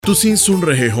ਤੁਸੀਂ ਸੁਣ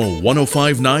ਰਹੇ ਹੋ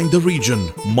 1059 ਦ ਰੀਜਨ,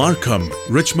 ਮਾਰਕਮ,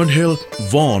 ਰਿਚਮੰਡ ਹਿੱਲ,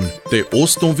 ਵੌਨ ਤੇ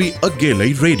ਉਸ ਤੋਂ ਵੀ ਅੱਗੇ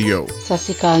ਲਈ ਰੇਡੀਓ। ਸਤਿ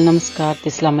ਸ਼੍ਰੀ ਅਕਾਲ, ਨਮਸਕਾਰ ਤੇ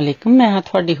ਅਸਲਾਮ ਅਲੈਕੁਮ। ਮੈਂ ਹਾਂ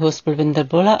ਤੁਹਾਡੀ ਹੋਸਟ ਬਲਵਿੰਦਰ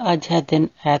ਬੋਲਾ। ਅੱਜ ਹੈ ਦਿਨ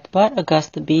ਐਤਵਾਰ,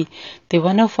 ਅਗਸਤ 20 ਤੇ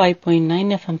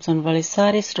 105.9 FM ਸੁਣ ਵਾਲੇ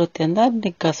ਸਾਰੇ ਸਰੋਤਿਆਂ ਦਾ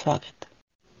ਨਿੱਘਾ ਸਵਾਗਤ।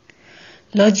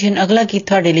 ਲੋ ਜੀ, ਹੁਣ ਅਗਲਾ ਗੀਤ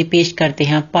ਤੁਹਾਡੇ ਲਈ ਪੇਸ਼ ਕਰਦੇ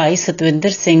ਹਾਂ ਭਾਈ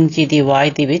ਸਤਵਿੰਦਰ ਸਿੰਘ ਜੀ ਦੀ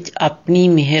ਆਵਾਜ਼ ਦੇ ਵਿੱਚ, ਆਪਣੀ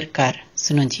ਮਿਹਰ ਕਰ।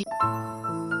 ਸੁਣੋ ਜੀ।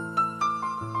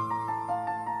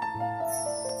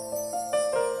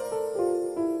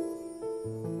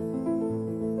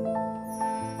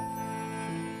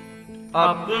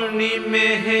 अपनी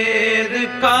मेहर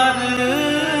कर,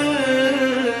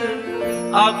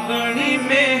 अपनी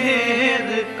मेहर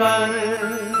कर,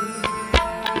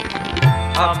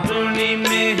 अपनी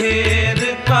मेहर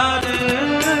कर,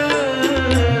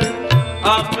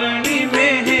 अपनी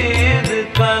मेहर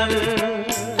कर,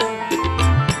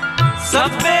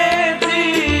 सबे दी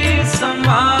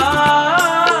संभाल,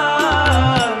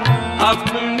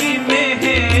 अपनी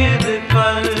मेहर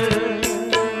कर,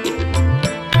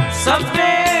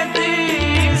 सबे दी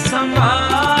संभाल,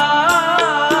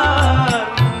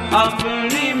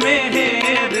 अपनी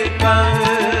मेहर कर,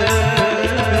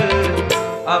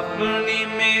 अपनी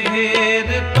मेहर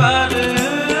कर,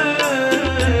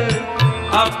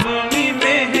 अपनी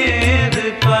मेहर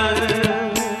कर,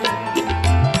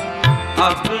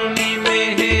 अपनी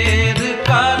मेहर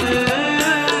कर,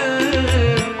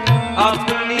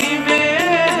 अपनी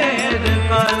मेहर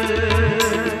कर।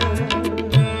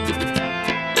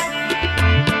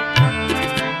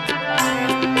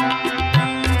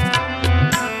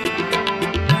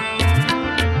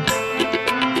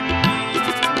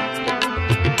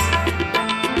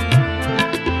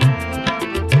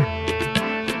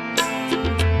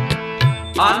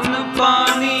 अन्न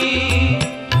पानी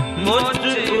मुझ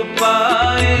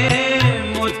उपाए,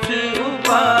 मुझ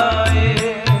उपाए,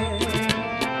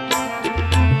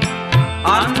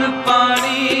 अन्न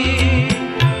पानी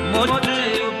मुझ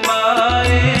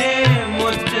उपाए,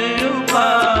 मुझ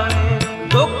उपाए,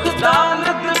 दुख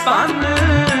दालत पन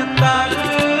कर,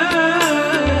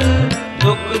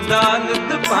 दुख दालत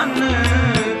पन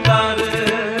कर,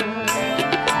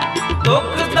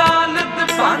 दुख दालत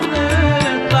पन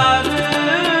कर,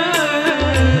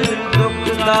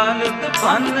 दालत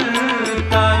पन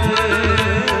कर,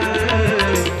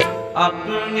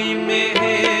 अपनी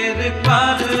मेहर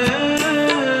कर,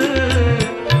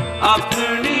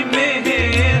 अपनी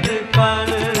मेहर कर,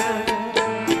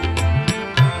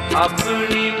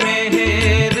 अपनी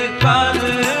मेहर कर,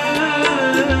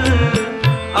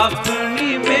 अपनी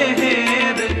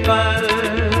मेहर कर,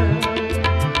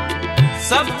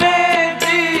 सबे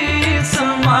दी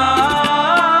संभाल,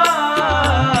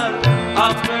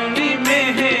 अपनी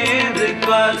मेहर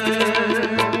कर,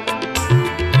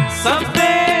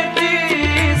 सबे दी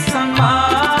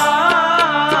संभाल,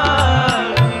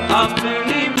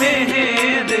 अपनी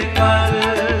मेहर कर,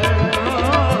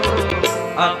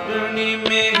 अपनी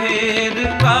मेहर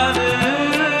कर,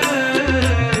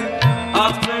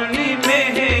 अपनी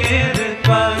मेहर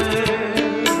कर,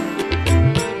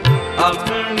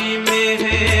 अपनी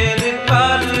मेहर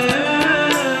कर,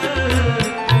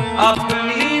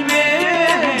 अपनी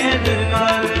मेहर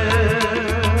कर।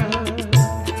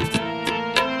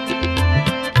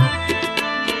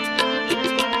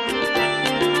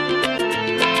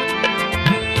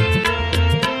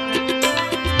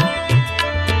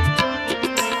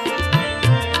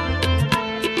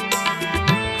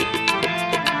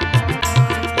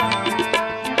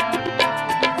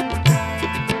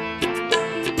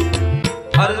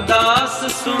 अरदास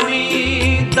सुनी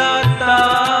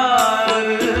दातार,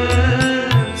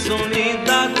 सुनी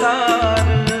दातार,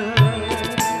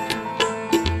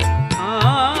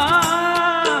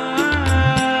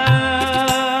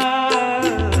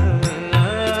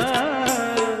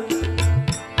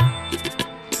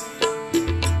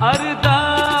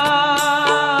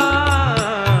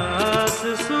 अरदास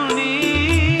सुनी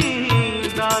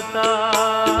दातार,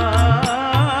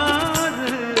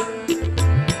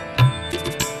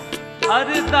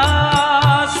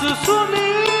 अरदास सुनी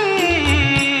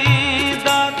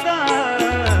दाता,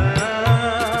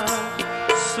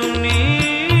 सुनी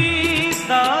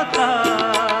दाता,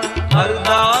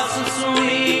 अरदास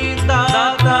सुनी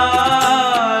दाता,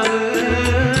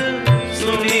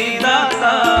 सुनी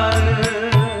दाता,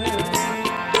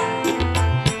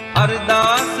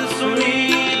 अरदास सुनी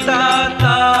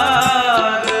दाता,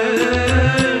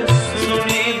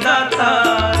 सुनी दाता,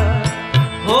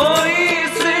 होई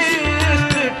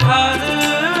सृष्टि ठाई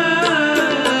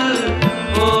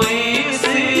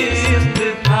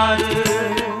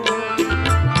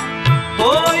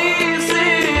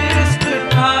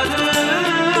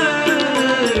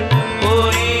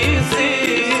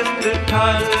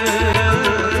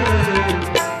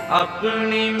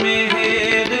अपनी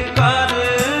मेहर कर,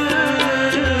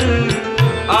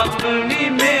 अपनी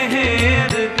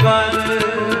मेहर कर,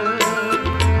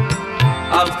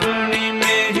 अपनी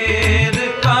मेहर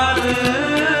कर,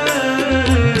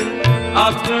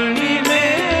 अपनी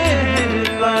मेहर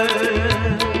कर।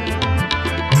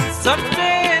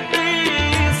 सबे दी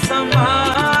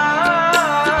संभाल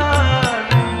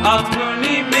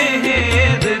अपनी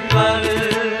मेहर कर,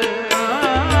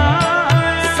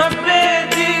 सबे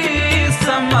दी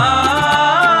संभाल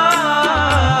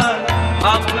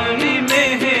अपनी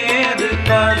मेहर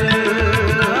कर,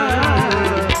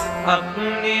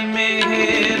 अपनी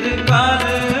मेहर कर,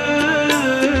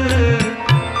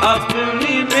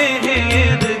 अपनी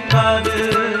मेहर कर,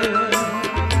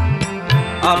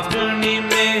 अपनी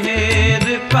मेहर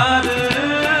कर,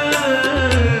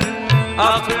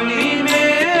 अपनी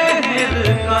मेहर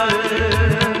कर।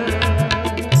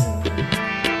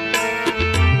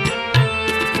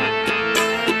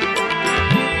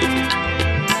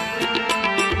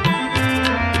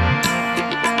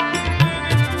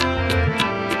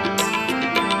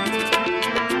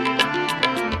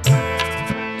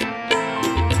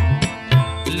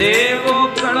 ले वो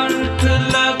कंठ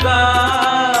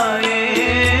लगाए,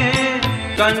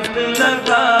 कंठ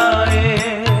लगाए,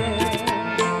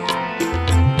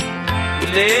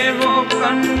 ले वो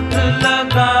कंठ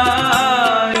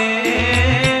लगाए,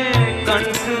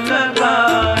 कंठ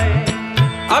लगाए।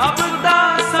 अपदा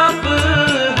सब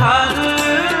हर,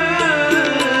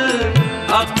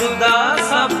 अपदा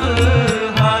सब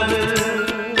हर,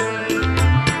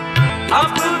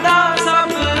 अपदा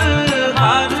सब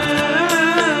हर,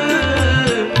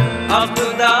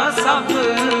 अपदा सब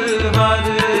हर।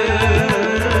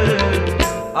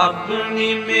 अपनी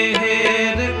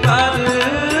मेहर कर,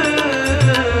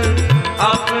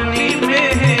 अपनी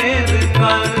मेहर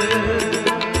कर,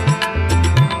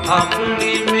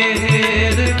 अपनी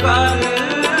मेहर कर,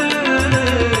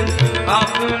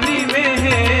 अपनी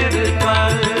मेहर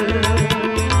कर।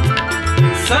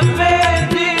 सबे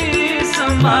दी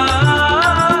संभाल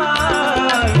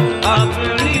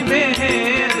अपनी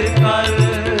मेहर कर,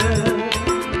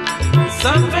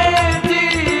 सबे दी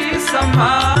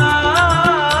संभाल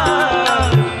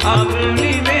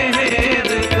अपनी मेहर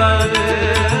कर,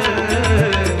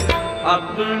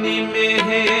 अपनी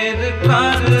मेहर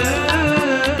कर,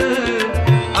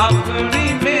 अपनी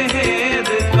मेहर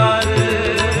कर,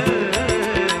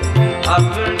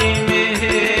 अपनी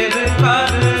मेहर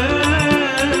कर,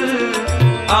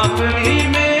 अपनी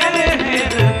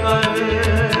मेहर कर।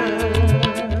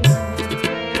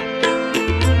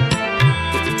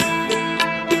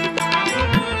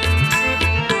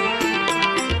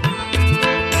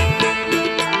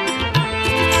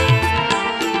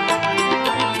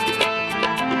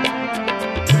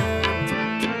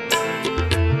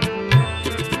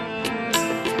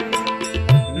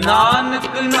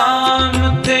 नानक नाम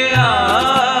ते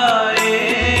आए,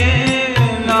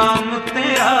 नाम ते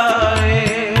आए,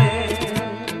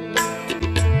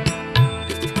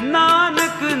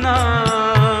 नानक नाम,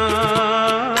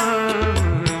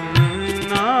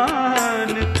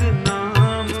 नानक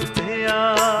नाम ते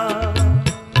आए,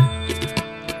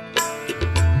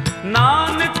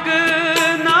 नानक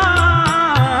नाम,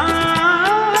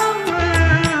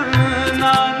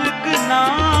 नानक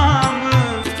नाम,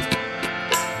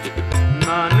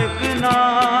 नानक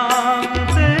नाम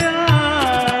ते आए,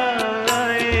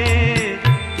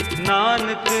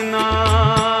 नानक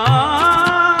नाम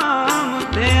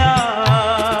ते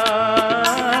आए,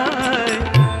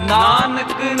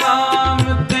 नानक नाम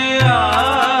ते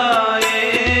आए,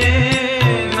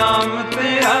 नाम ते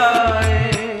आए।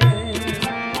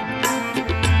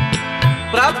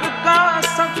 प्रभ का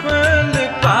सफल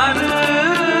कर,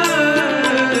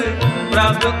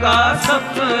 प्रभ का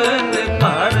सफल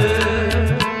कर,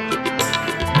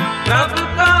 प्रभ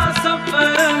का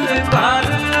सफल कर,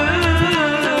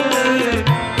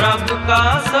 प्रभ का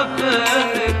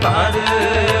सफल कर।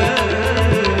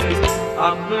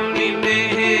 अपनी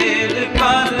मेहर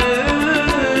कर,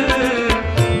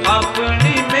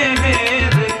 अपनी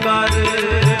मेहर कर,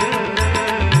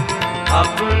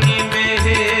 अपनी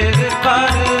मेहर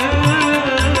कर,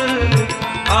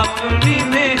 अपनी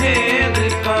मेहर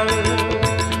कर।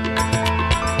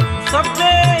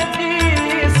 सबे दी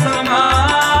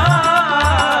संभाल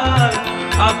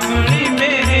अपनी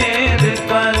मेहर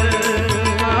कर,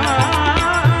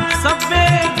 सबे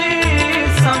दी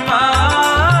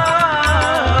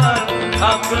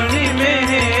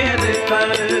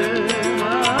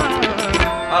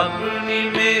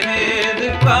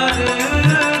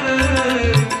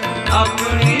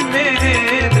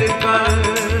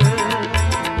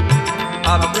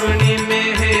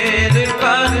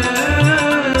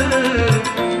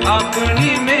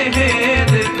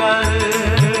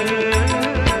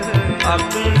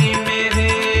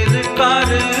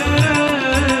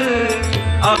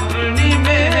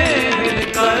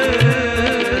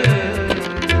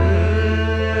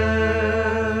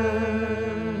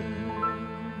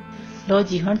ਲਓ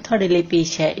ਜੀ ਹੁਣ ਤੁਹਾਡੇ ਲਈ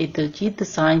ਪੇਸ਼ ਹੈ ਇਹ ਦਿਲਜੀਤ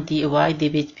ਦੋਸਾਂਝ ਦੀ ਆਵਾਜ਼ ਦੇ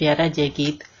ਵਿੱਚ ਪਿਆਰਾ ਜਿਹਾ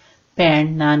ਗੀਤ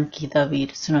ਭੈਣ ਨਾਨਕੀ ਦਾ ਵੀਰ।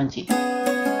 ਸੁਣੋ ਜੀ।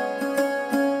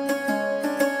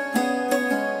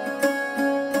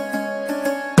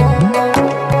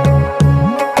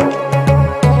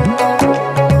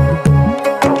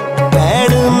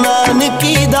 ਭੈਣ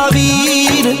ਨਾਨਕੀ ਦਾ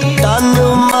ਵੀਰ ਤਨ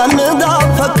ਮਨ ਦਾ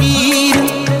ਫਕੀਰ,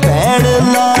 ਭੈਣ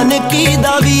ਨਾਨਕੀ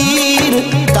ਦਾ ਵੀਰ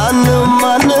ਤਨ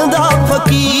ਮਨ ਦਾ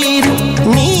ਫਕੀਰ,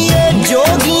 ਨੀਏ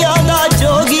ਜੋਗੀਆਂ ਦਾ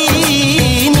ਜੋਗੀ,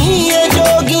 ਨੀਏ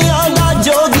ਜੋਗੀਆਂ ਦਾ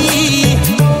ਜੋਗੀ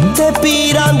ਤੇ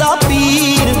ਪੀਰਾਂ ਦਾ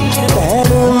ਪੀਰ, ਭੈਣ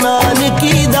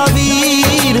ਨਾਨਕੀ ਦਾ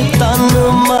ਵੀਰ ਤਨ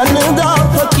ਮਨ ਦਾ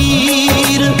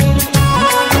ਫਕੀਰ।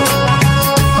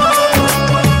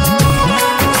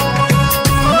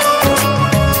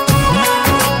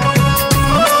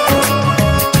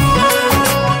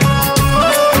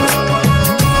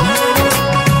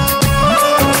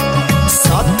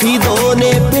 ਸਾਥੀ ਦੋ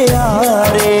ਨੇ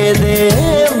ਪਿਆਰੇ ਦੇ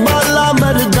ਬਾਲਾ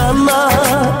ਮਰਦਾਨਾ,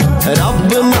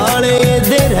 ਰੱਬ ਨਾਲੇ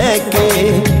ਦੇ ਰਹਿ ਕੇ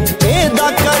ਇਹਦਾ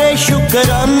ਕਰੇ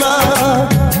ਸ਼ੁਕਰਾਨਾ,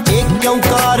 ਇੱਕ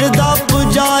ਓਂਕਾਰ ਦਾ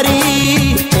ਪੁਜਾਰੀ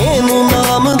ਇਹਨੂੰ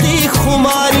ਨਾਮ ਦੀ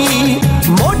ਖੁਮਾਰੀ,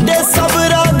 ਮੋਢੇ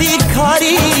ਸਬਰਾਂ ਦੀ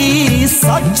ਖਾਰੀ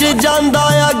ਸੱਚ ਜਾਂਦਾ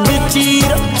ਅੱਗ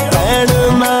ਚੀਰ, ਭੈਣ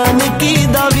ਨਾਨਕੀ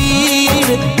ਦਾ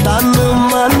ਵੀਰ ਤਨ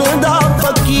ਮਨ ਦਾ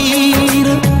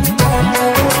ਫਕੀਰ।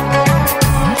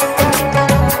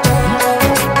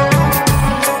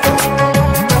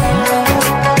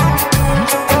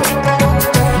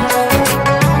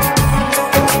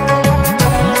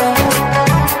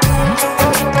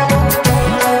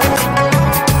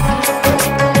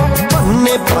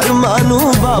 ਪਰਮਾਂ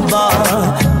ਨੂੰ ਬਾਬਾ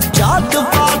ਜਾਤ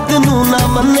ਪਾਤ ਨੂੰ ਨਾ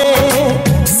ਮੰਨੇ,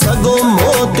 ਸਗੋਂ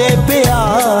ਮੋਹ ਤੇ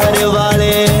ਪਿਆਰ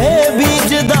ਵਾਲੇ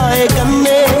ਬੀਜਦਾ ਏ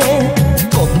ਗੰਨੇ,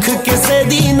 ਭੁੱਖ ਕਿਸੇ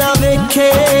ਦੀ ਨਾ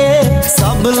ਵੇਖੇ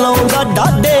ਸਭ ਲਾਉਂਦਾ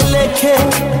ਡਾਢੇ ਲੇਖੇ,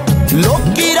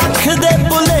 ਲੋਕੀ ਰੱਖਦੇ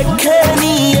ਭੁਲੇਖੇ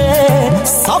ਨੀਏ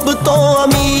ਸਭ ਤੋਂ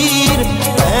ਅਮੀਰ,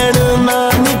 ਭੈਣ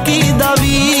ਨਾਨਕੀ ਦਾ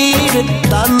ਵੀਰ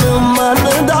ਤਨ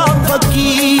ਮਨ ਦਾ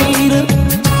ਫਕੀਰ।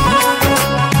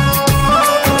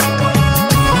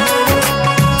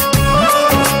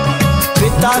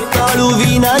 ਪਿਤਾ ਕਾਲੂ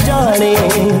ਵੀ ਨਾ ਜਾਣੇ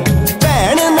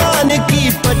ਭੈਣ ਨਾਨਕੀ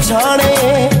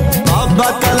ਪਛਾਣੇ, ਬਾਬਾ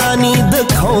ਕਲਾ ਨੀ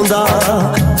ਦਿਖਾਉਂਦਾ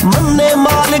ਮੰਨੇ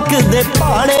ਮਾਲਕ ਦੇ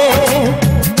ਭਾਣੇ,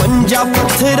 ਪੰਜਾ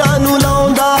ਪੱਥਰਾਂ ਨੂੰ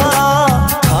ਲਾਉਂਦਾ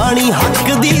ਖਾਣੀ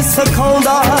ਹੱਕ ਦੀ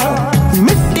ਸਿਖਾਉਂਦਾ,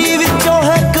 ਮਿੱਟੀ ਵਿੱਚੋਂ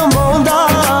ਹੈ ਕਮਾਉਂਦਾ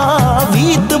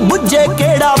ਵੀਤ ਬੁੱਝੇ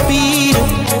ਕਿਹੜਾ ਪੀਰ,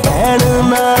 ਭੈਣ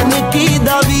ਨਾਨਕੀ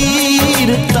ਦਾ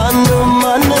ਵੀਰ ਤਨ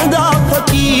ਮਨ ਦਾ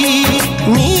ਫਕੀਰ,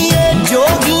 ਨੀਏ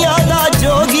ਜੋਗੀਆਂ ਦਾ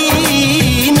ਜੋਗੀ,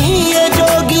 ਨੀਏ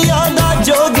ਜੋਗੀਆਂ ਦਾ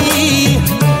ਜੋਗੀ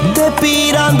ਤੇ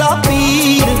ਪੀਰਾਂ ਦਾ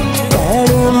ਪੀਰ, ਭੈਣ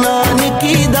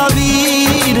ਨਾਨਕੀ ਦਾ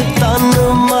ਵੀਰ ਤਨ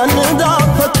ਮਨ ਦਾ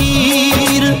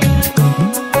ਫਕੀਰ।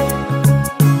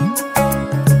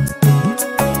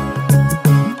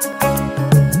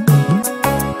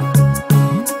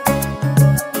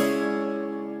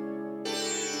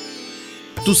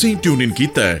 ਤੁਸੀਂ ਟਿਊਨ ਇਨ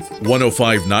ਕੀਤਾ ਹੈ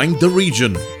 1059 ਦ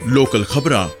ਰੀਜਨ, ਲੋਕਲ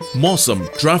ਖਬਰਾਂ, ਮੌਸਮ,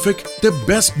 ਟ੍ਰੈਫਿਕ ਤੇ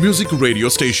best 뮤직 radio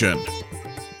station.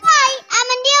 Hi,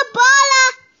 I'm a new baller.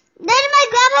 Then my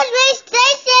grandma's radio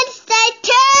station, stay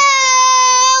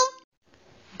tuned.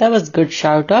 That was good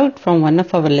shout out from one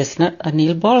of our listener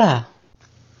Anil Bola।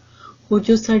 ਉਹ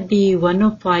ਜੋ ਸਾਡੀ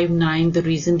 1059 the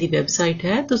reason the website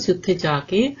ਹੈ, ਤੁਸੀਂ ਉੱਥੇ ਜਾ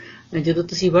ਕੇ ਜਦੋਂ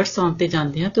ਤੁਸੀਂ WhatsApp ਤੇ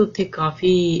ਜਾਂਦੇ ਆ ਤਾਂ ਉੱਥੇ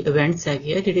ਕਾਫੀ ਇਵੈਂਟਸ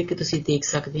ਹੈਗੇ ਆ ਜਿਹੜੇ ਕਿ ਤੁਸੀਂ ਦੇਖ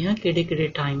ਸਕਦੇ ਆ, ਕਿਹੜੇ ਕਿਹੜੇ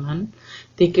ਟਾਈਮ ਹਨ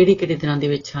ਤੇ ਕਿਹੜੇ ਕਿਹੜੇ ਦਿਨਾਂ ਦੇ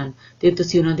ਵਿੱਚ ਹਨ, ਤੇ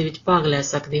ਤੁਸੀਂ ਉਹਨਾਂ ਦੇ ਵਿੱਚ ਭਾਗ ਲੈ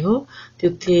ਸਕਦੇ ਹੋ, ਤੇ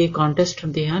ਉੱਥੇ ਕੰਟੈਸਟ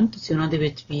ਹੁੰਦੇ ਹਨ, ਤੁਸੀਂ ਉਹਨਾਂ ਦੇ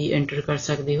ਵਿੱਚ ਵੀ ਐਂਟਰ ਕਰ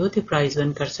ਸਕਦੇ ਹੋ ਤੇ ਪ੍ਰਾਈਜ਼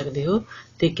ਵਿਨ ਕਰ ਸਕਦੇ ਹੋ,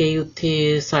 ਤੇ ਕਈ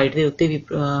ਉੱਥੇ ਸਾਈਟ ਦੇ ਉੱਤੇ ਵੀ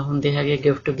ਹੁੰਦੇ ਹੈਗੇ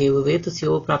ਗਿਫਟ ਗਿਵ ਅਵੇ, ਤੁਸੀਂ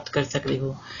ਉਹ ਪ੍ਰਾਪਤ ਕਰ ਸਕਦੇ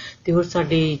ਹੋ। ਤੇ ਹੋਰ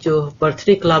ਸਾਡੀ ਜੋ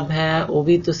ਬਰਥਡੇ ਕਲੱਬ ਹੈ ਉਹ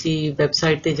ਵੀ ਤੁਸੀਂ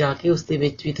ਵੈਬਸਾਈਟ ਤੇ ਜਾ ਕੇ ਉਸ ਦੇ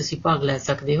ਵਿੱਚ ਵੀ ਤੁਸੀਂ ਭਾਗ ਲੈ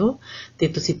ਸਕਦੇ ਹੋ ਤੇ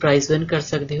ਤੁਸੀਂ ਪ੍ਰਾਈਜ਼ ਵਿਨ ਕਰ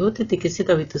ਸਕਦੇ ਹੋ, ਤੇ ਕਿਸੇ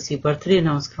ਦਾ ਵੀ ਤੁਸੀਂ ਬਰਥਡੇ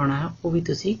ਅਨਾਉਂਸ ਕਰਾਉਣਾ ਹੈ ਉਹ ਵੀ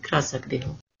ਤੁਸੀਂ ਕਰਾ ਸਕਦੇ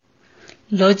ਹੋ।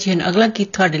 ਲੋ ਜੀ ਹੁਣ ਅਗਲਾ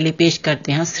ਗੀਤ ਤੁਹਾਡੇ ਲਈ ਪੇਸ਼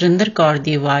ਕਰਦੇ ਹਾਂ ਸੁਰਿੰਦਰ ਕੌਰ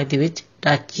ਦੀ ਆਵਾਜ਼ ਦੇ ਵਿੱਚ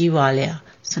ਡਾਚੀ ਵਾਲਿਆ।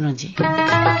 ਸੁਣੋ ਜੀ।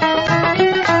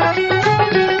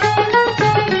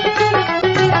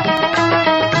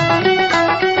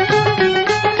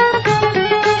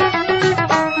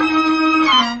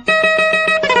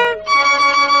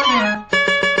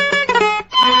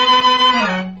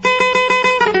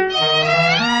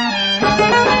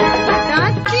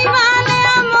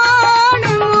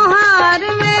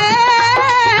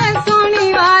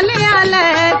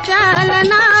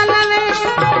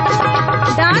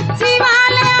 डाची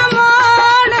वाले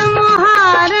मोड़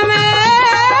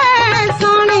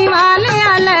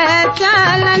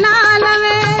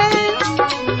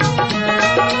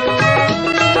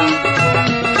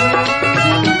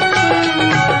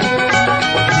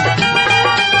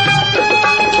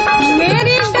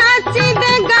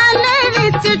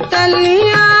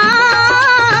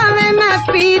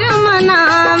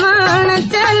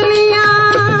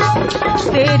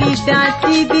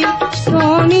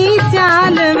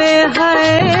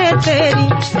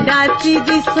डाची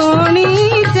दी सोनी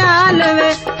चाल वे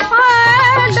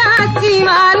ओए डाची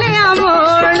वाले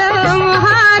मोड़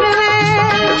मुहार वे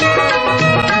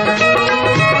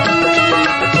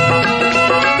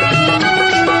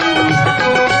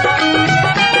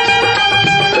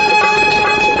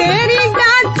तेरी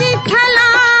डाची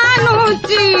थलानू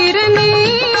चीरनी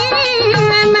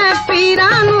मैं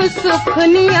पीरानू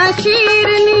सुखनी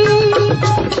आशीरनी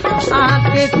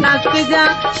आके तक जा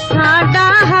साडा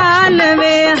हाल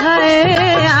वे है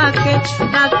आके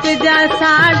तक जा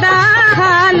साडा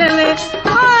हाल वे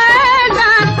ओए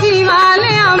डाची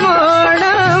वाले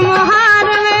मोड़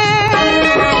मुहार वे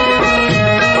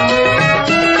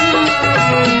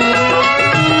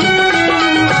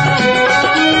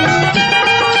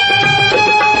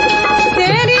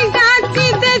तेरी डाची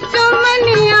दे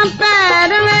चुमनिया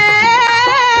पैर वे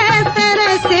तेरे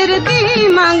सिर दी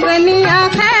मंगनिया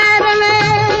खैर वे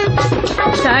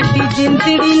साडी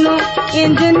जिंदड़ी नु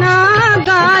इंज ना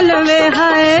गाल वे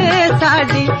हाय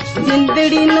साडी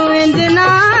जिंदड़ी नु इंज ना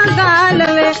गाल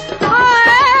वे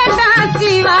ओए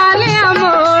डाची वाले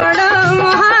मोड़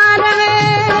मुहार वे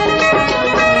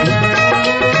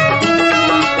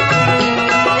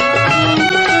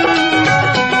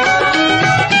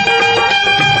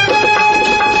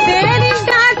तेरी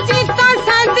डाची तो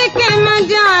सज के मैं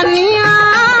जानिया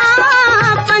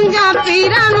पंजा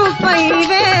पीरा नु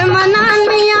पईवे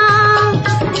मनानिया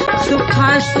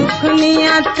सुखा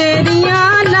सुखनिया तेरिया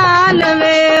लाल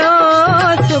वे ओ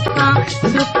सुखा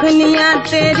सुखनिया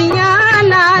तेरिया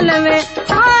लाल वे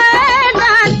ओए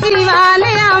डाची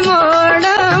वाले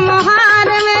मोड़ मुहार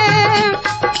वे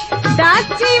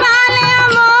डाची वाले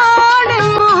मोड़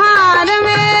मुहार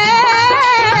वे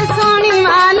सोनी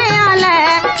वाले आले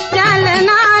चल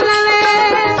नाल वे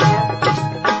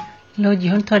ਲੋ ਜੀ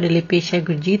ਹੁਣ ਤੁਹਾਡੇ ਲਈ ਪੇਸ਼ ਹੈ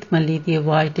ਗੁਰਜੀਤ ਮੱਲੀ ਦੀ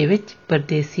ਆਵਾਜ਼ ਦੇ ਵਿੱਚ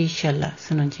ਪਰਦੇਸੀ ਛੱਲਾ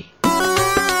ਸੁਣੋ ਜੀ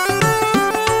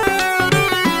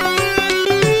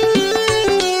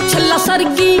ਛੱਲਾ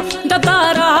ਸਰਗੀ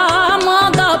ਦਤਾਰਾ ਮਾਂ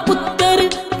ਦਾ ਪੁੱਤਰ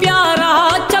ਪਿਆਰਾ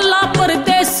ਚੱਲਾ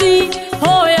ਪਰਦੇਸੀ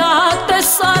ਹੋਇਆ ਤੇ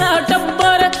ਸਾਰਾ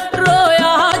ਟੱਬਰ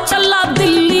ਰੋਇਆ ਛੱਲਾ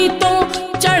ਦਿੱਲੀ ਤੋਂ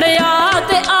ਚੜਿਆ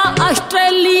ਤੇ ਆ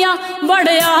ਆਸਟ੍ਰੇਲੀਆ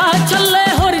ਵੜਿਆ ਛੱਲੇ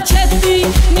ਹੋਰ ਛੇਤੀ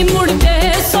ਨੀ ਮੁੜਦੇ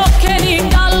ਸੌਖੇ ਨੀ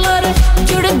ਡਾਲਰ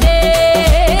ਜੁੜਦੇ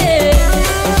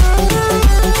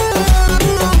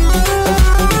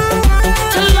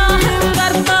ਛੱਲਾ ਹੈ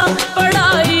ਕਰਦਾ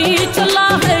ਪੜਾਈ ਛੱਲਾ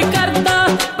ਹੈ ਕਰਦਾ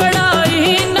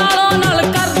ਪੜਾਈ ਨਾਲੋਂ ਨਾਲ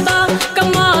ਕਰਦਾ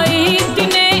ਕਮਾਈ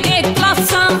ਦਿਨੇ ਇਹ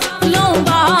ਕਲਾਸਾਂ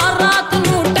ਲਾਉਂਦਾ ਰਾਤ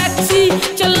ਨੂੰ ਟੈਕਸੀ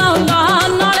ਚਲਾਉਂਦਾ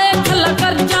ਨਾਲੇ ਛੱਲਾ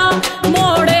ਕਰਜ਼ਾ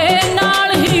ਮੋੜੇ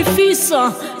ਨਾਲ ਹੀ ਫੀਸਾਂ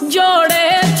ਜੋੜੇ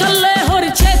ਛੱਲੇ ਹੋਰ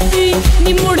ਛੇਤੀ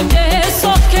ਨੀ ਮੁੜਦੇ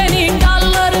ਸੌਖੇ ਨੀ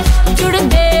ਡਾਲਰ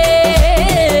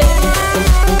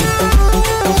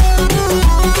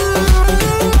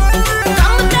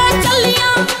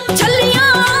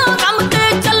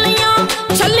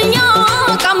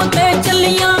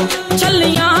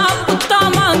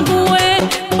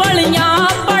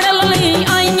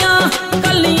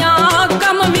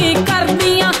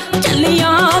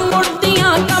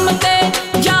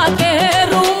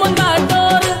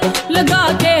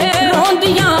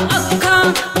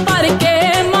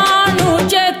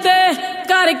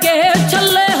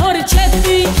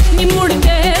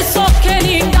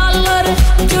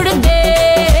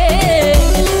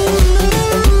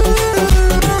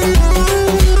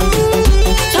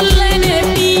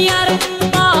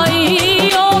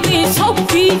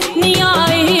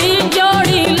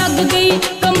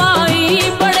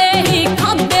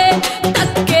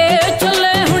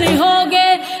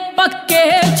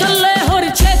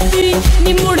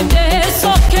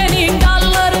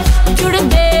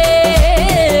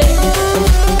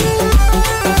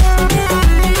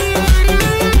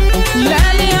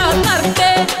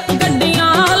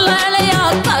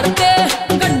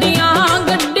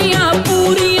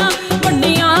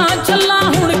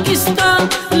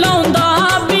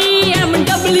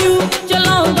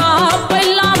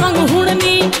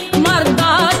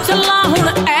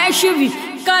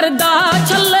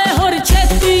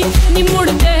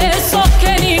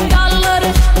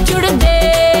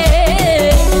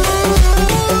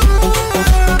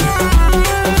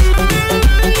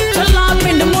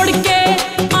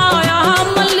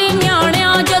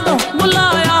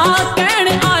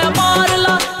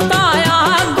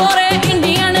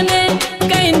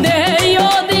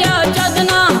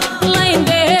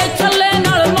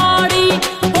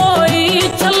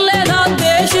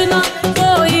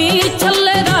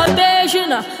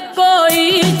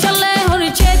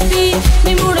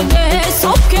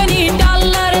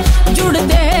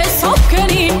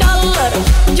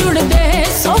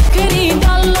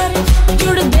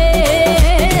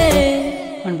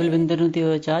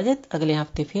इजाजत। अगले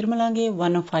हफ्ते फिर मिलांगे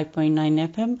 105.9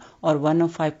 FM और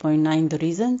 105.9 द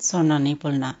रीजन सुनना नहीं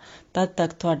भूलना। तद तक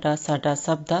थोड़ा साडा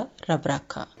सब दा रब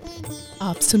राखा।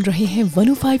 आप सुन रहे हैं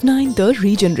 105.9 द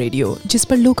रीजन रेडियो, जिस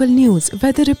पर लोकल न्यूज,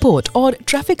 वेदर रिपोर्ट और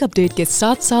ट्रैफिक अपडेट के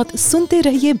साथ साथ सुनते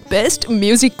रहिए बेस्ट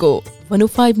म्यूजिक को।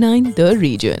 105.9 द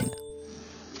रीजन।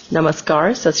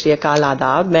 नमस्कार, सत श्री अकाल,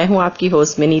 आदाब। मैं हूं आपकी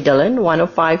होस्ट मिनी डलन।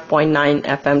 105.9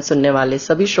 FM सुनने वाले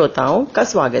सभी श्रोताओं का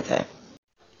स्वागत है।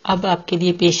 अब आपके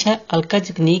लिए पेश है अलका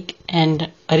याग्निक एंड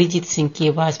अरिजीत सिंह की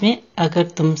आवाज में अगर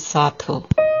तुम साथ हो।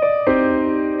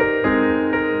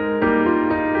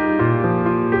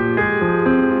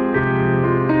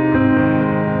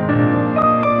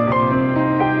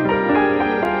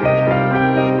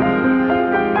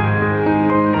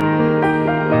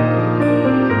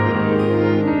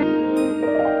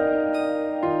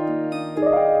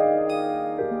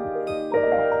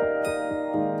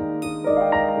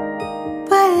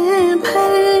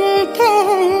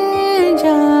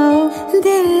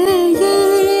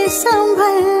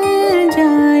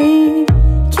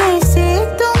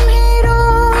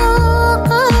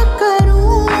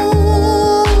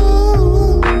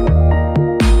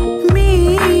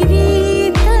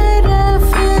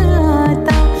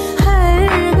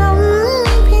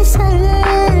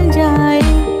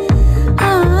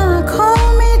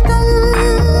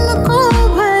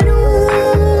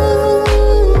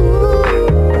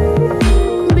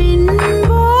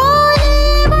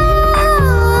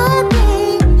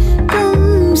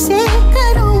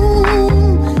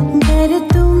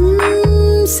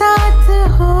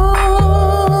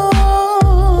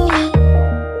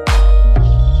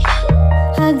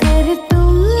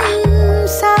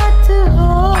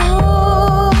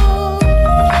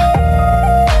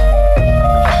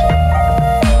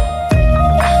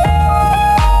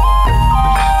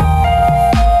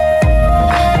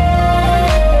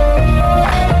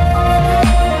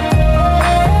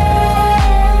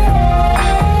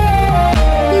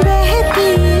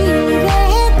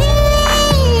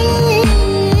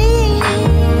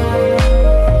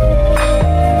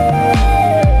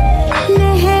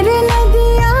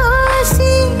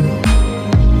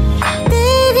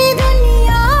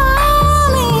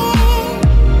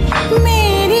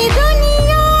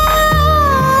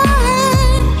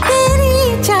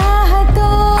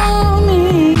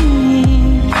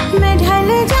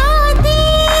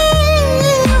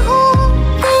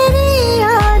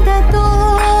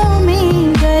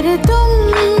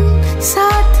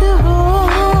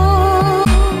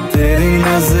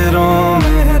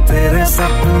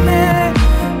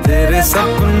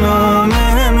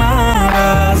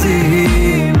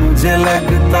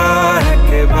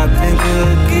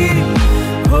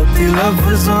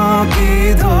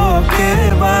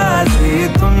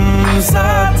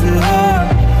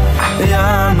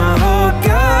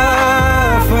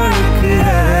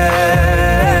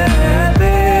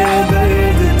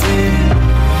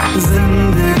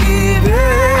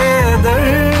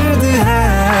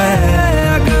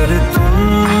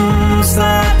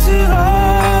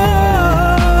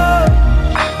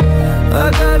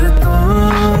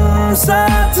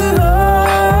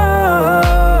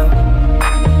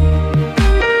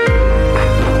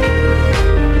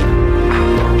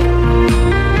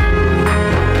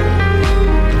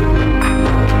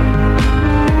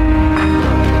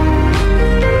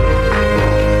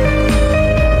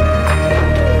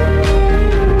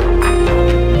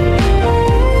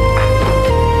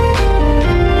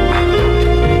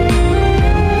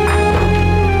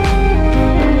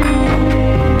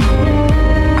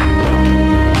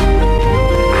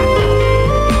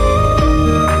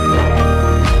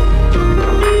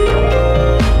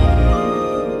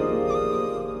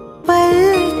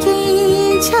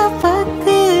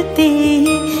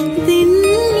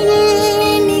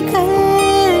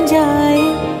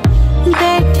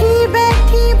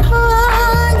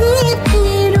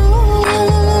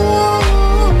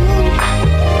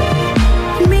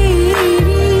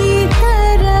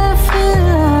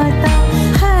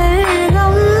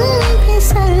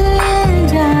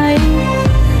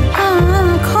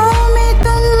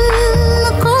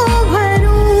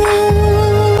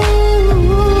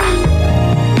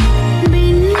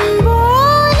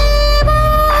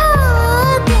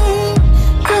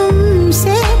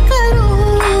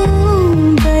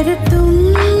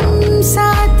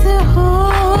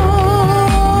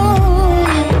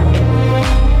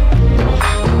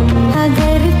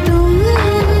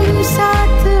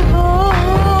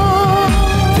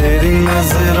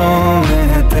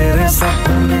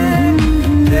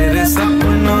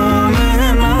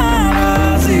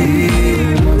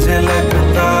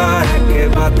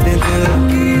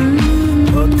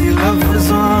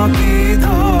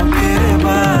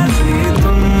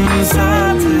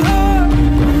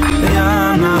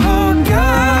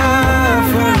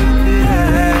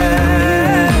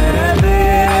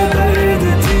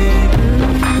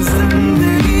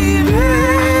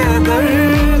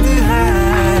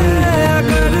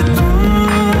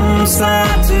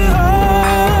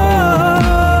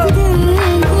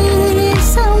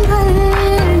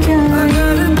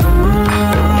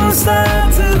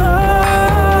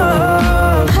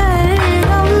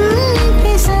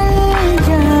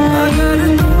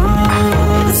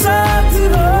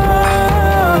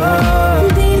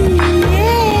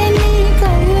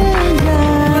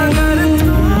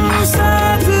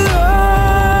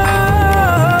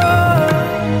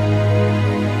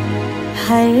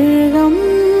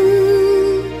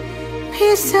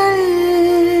 फिसल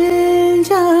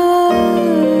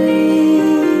जाए।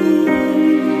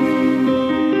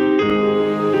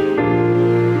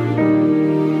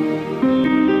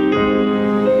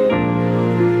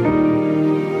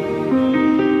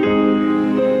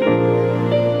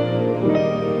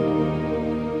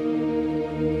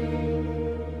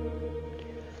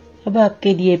 अब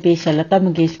आपके लिए पेश है लता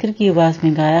मंगेशकर की आवाज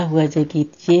में गाया हुआ ये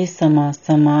गीत ये समा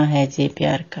समा है जे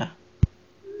प्यार का।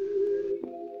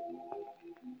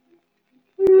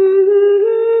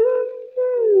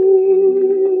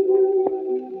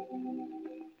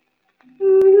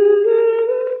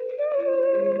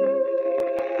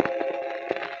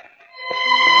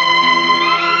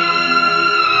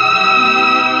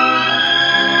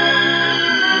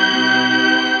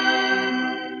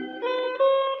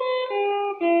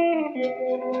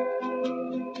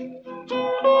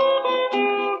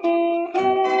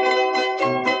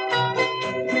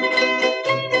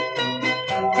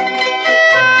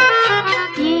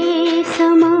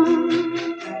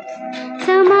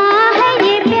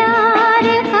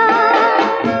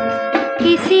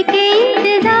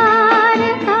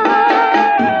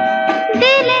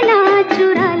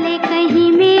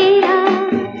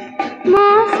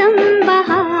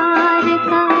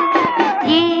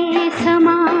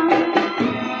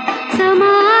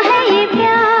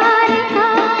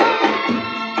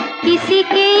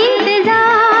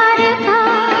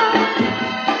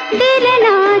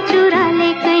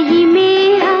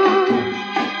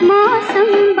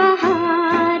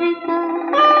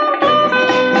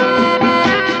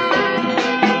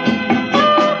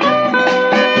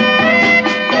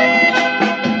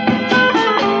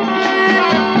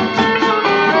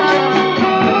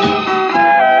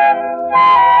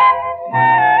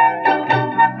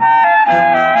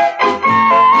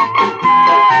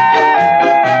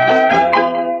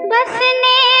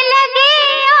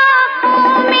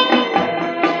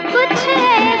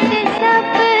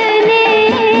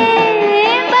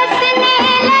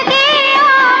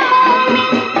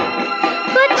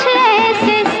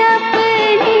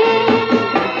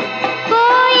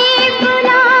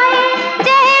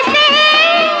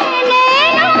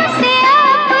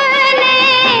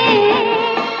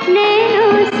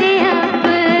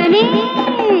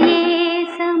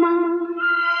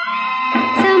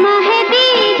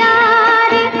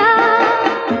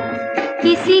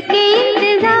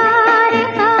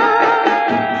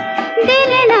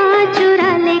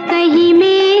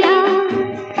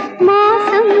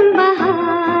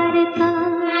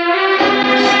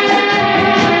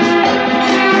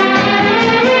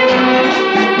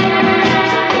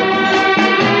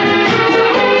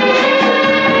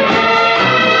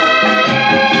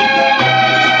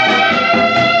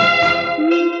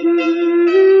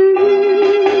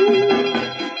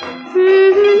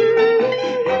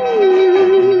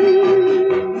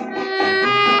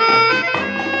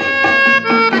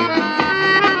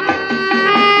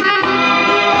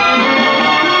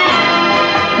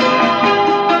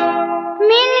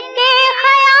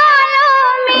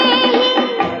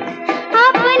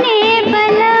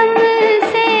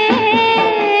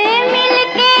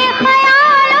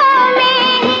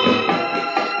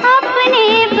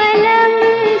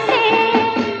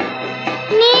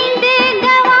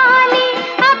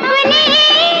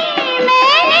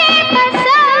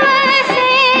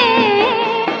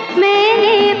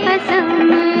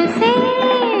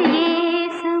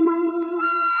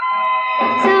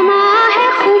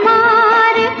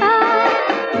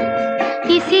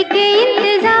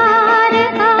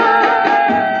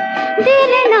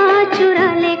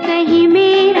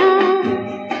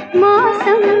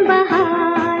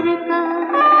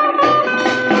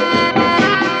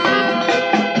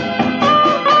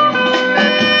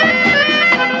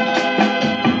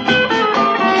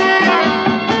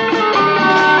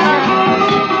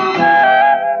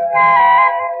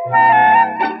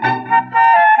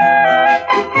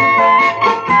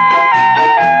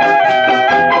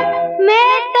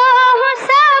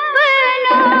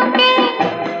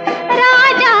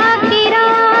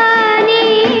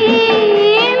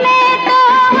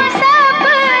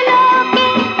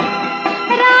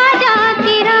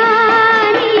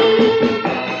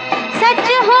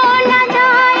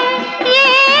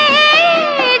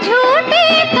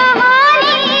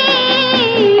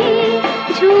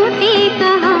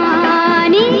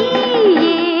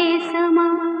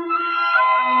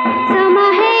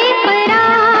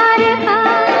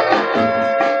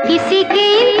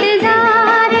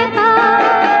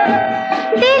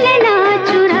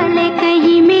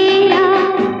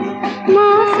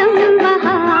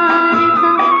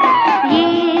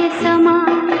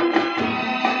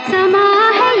 समा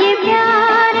है ये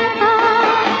प्यार का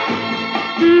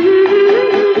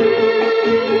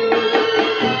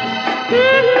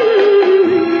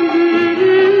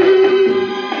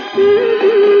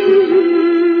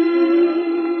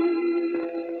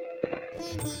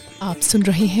सुन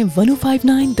रहे हैं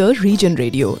 1059 द रीजन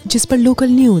रेडियो, जिस पर लोकल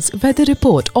न्यूज, वेदर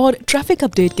रिपोर्ट और ट्रैफिक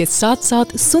अपडेट के साथ साथ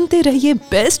सुनते रहिए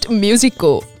बेस्ट म्यूजिक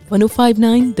को।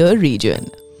 1059 द रीजन।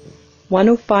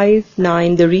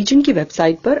 1059 द रीजन की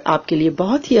वेबसाइट पर आपके लिए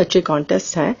बहुत ही अच्छे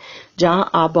कॉन्टेस्ट हैं जहां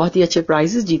आप बहुत ही अच्छे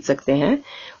प्राइजेस जीत सकते हैं।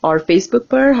 और फेसबुक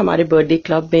पर हमारे बर्थडे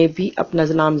क्लब में भी अपना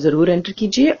नाम जरूर एंटर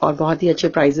कीजिए और बहुत ही अच्छे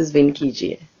प्राइजेस विन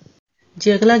कीजिए।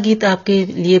 जी, अगला गीत आपके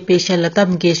लिए पेश है लता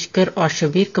मंगेशकर और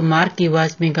शबीर कुमार की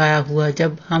आवाज में गाया हुआ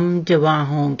जब हम जवां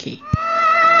होंगे।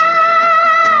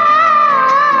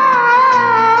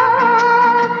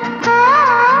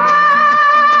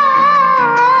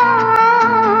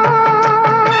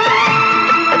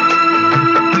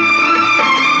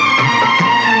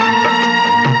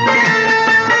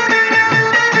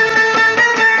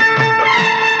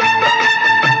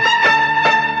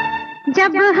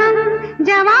 जब हम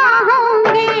जवां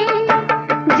होंगे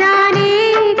जाने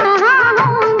कहाँ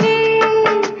होंगे,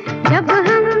 जब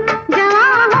हम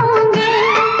जवां होंगे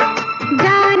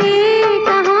जाने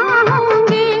कहाँ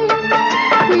होंगे,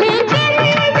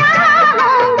 लेकिन जहाँ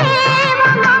होंगे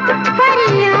वहाँ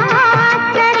फरियाद करेंगे,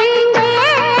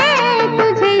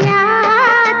 तुझे याद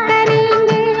करेंगे।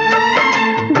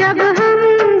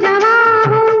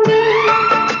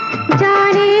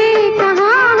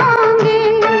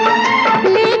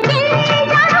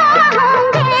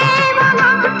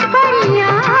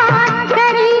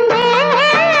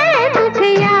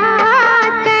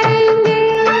 जब हम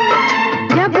जवां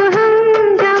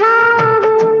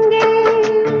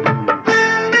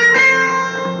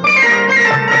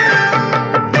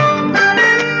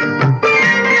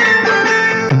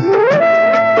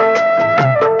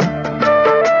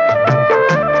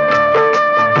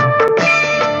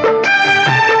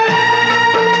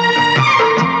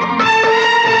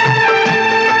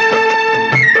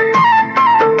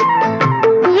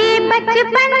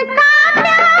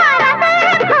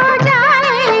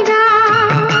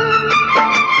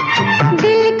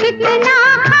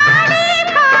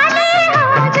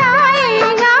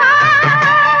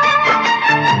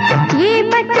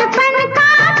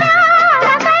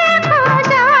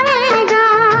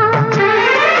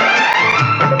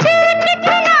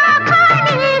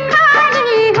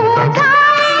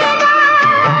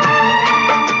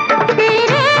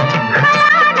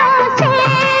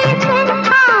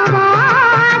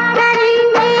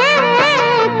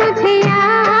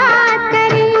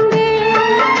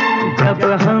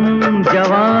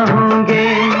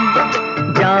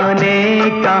होंगे जाने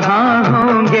कहाँ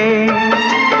होंगे,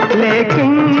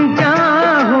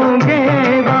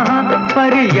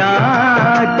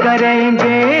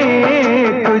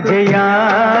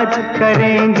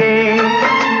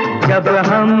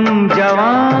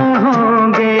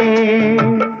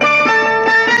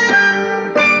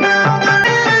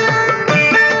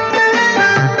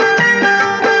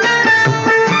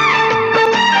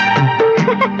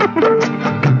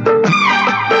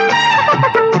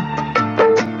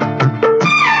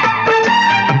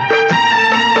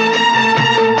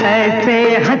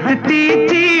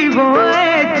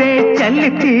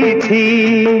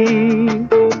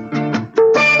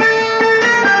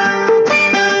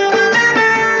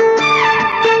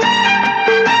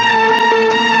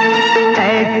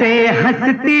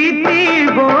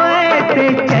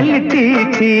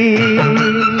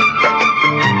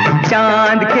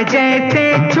 चांद के जैसे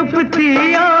छुपती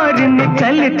और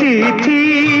निकलती थी,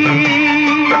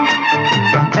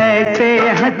 ऐसे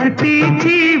हंसती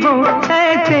थी वो,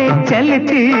 ऐसे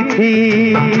चलती थी।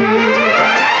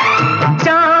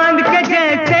 चांद के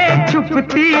जैसे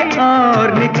छुपती और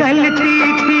निकलती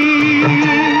थी,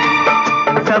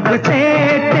 सबसे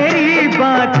तेरी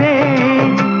बातें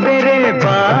तेरे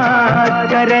बात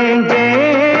करेंगे,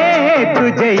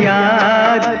 तुझे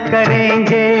याद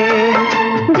करेंगे।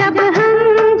 जब हम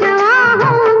जवां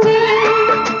होंगे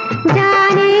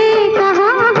जाने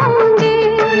कहाँ होंगे,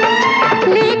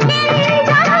 लेकिन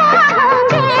जहाँ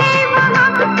होंगे वहाँ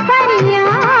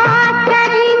फरियाद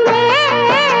करेंगे,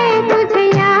 तुझे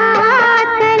याद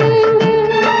करेंगे।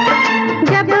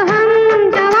 जब हम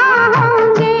जवां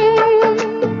होंगे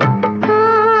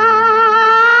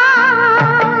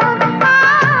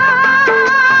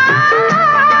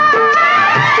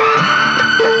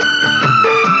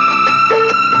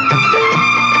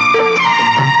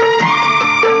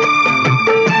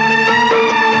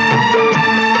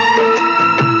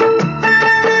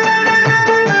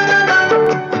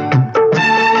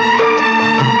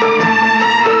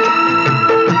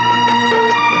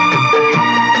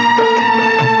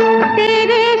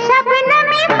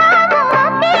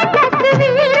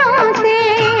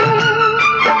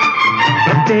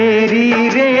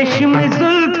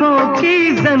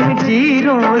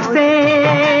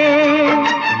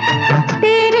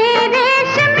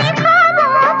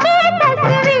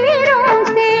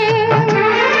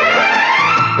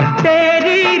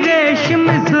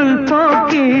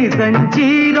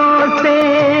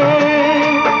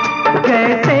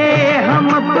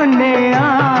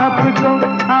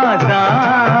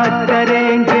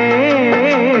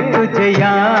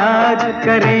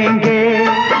करेंगे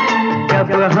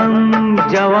जब हम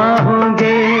जवां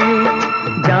होंगे,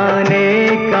 जाने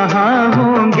कहाँ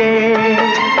होंगे।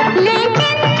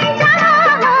 लेकिन जहाँ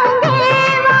होंगे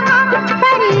वहाँ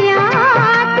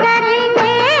फरियाद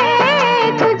करेंगे,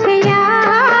 तुझे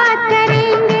याद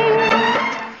करेंगे।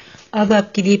 अब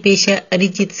आपके लिए पेश है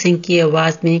अरिजीत सिंह की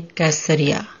आवाज में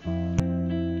केसरिया।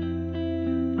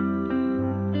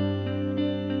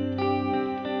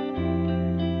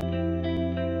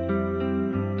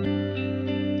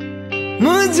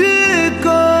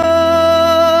 मुझको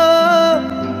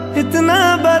इतना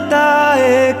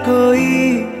बताए कोई,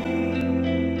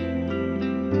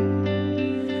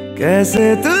 कैसे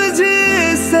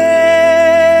तुझसे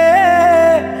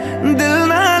दिल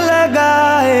ना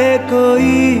लगाए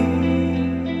कोई।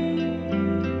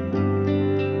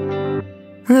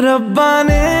 रब्बा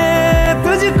ने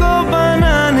तुझको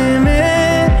बनाने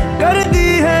में कर दी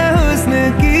है हुस्न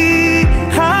की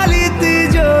खाली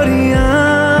तिजोरियां,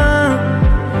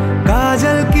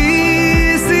 काजल की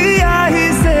सियाही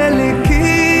से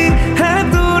लिखी है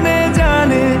तूने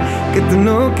जाने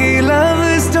कितनों की लव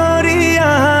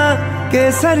स्टोरियां।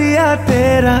 केसरिया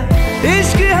तेरा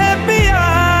इश्क है पिया,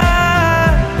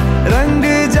 रंग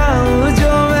जाऊं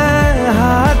जो मैं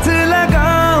हाथ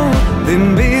लगाऊं, दिन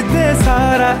बीते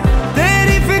सारा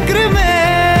तेरी फिक्र में,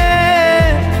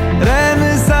 रैन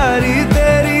सारी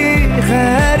तेरी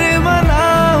खैर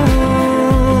मनाऊं।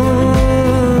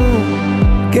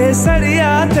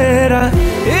 केसरिया तेरा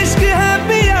इश्क है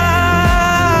पिया,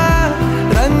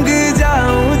 रंग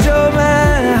जाऊं जो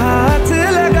मैं हाथ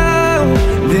लगाऊं,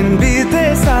 दिन बीते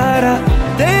सारा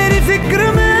तेरी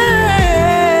फिक्र में,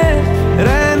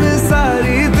 रैन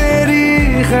सारी तेरी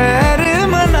खैर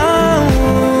मनाऊं।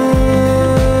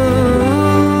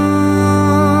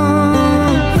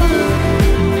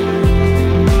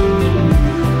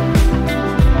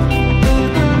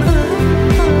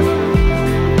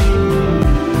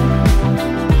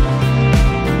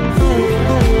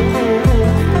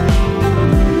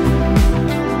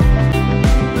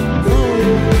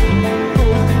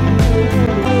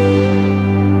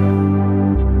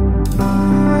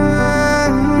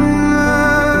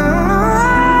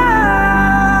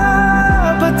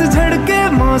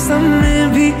 मौसम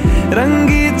में भी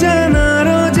रंगी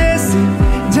चनारों जैसी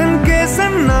झनके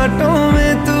सन्नाटों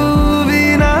में, तू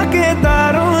वीणा के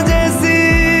तारों जैसी।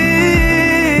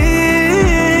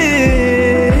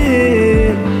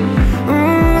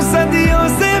 सदियों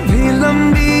से भी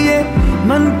लंबी ये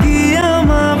मन की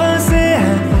अमावस्या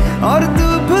है, और तू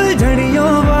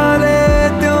फुलझड़ियों वाले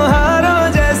त्योहारों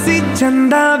जैसी।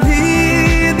 चंदा भी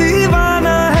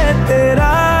दीवाना है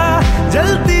तेरा,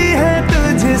 जलती है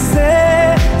तुझसे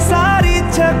सारी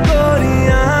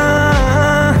चकोरियां,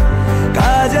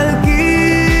 काजल की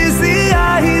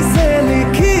सियाही से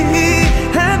लिखी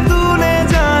है तूने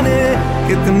जाने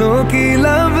कितनों की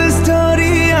लव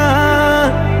स्टोरियां।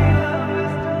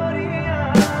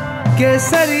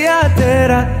 केसरिया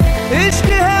तेरा इश्क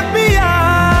है पिया,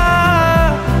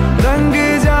 रंग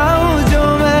जाऊं जो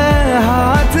मैं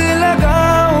हाथ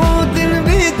लगाऊं, दिन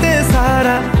बीते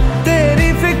सारा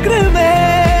तेरी फिक्र में,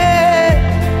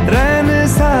 रैन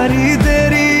सारी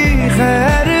तेरी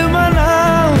खैर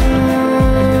मनाऊं।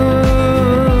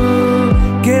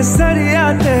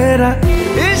 केसरिया तेरा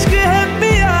इश्क है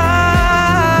पिया,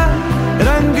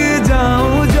 रंग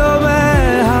जाऊं जो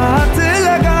मैं हाथ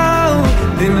लगाऊं,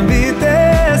 दिन बीते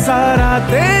सारा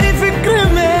तेरी फिक्र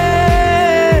में,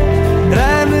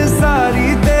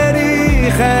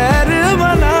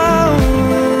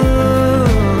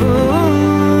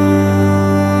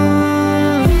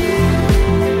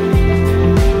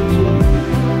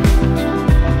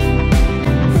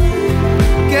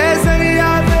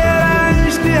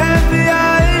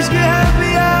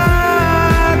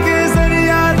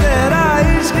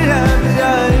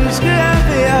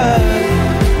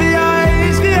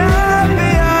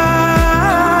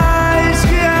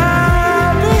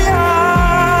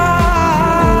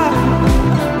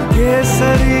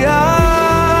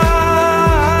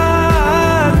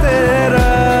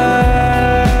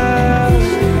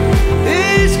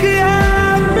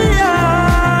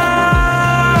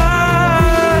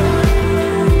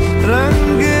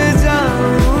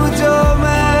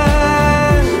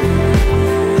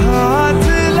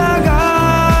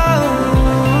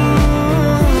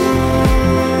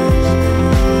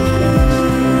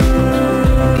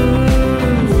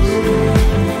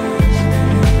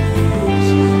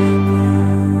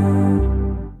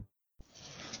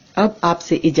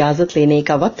 आपसे इजाजत लेने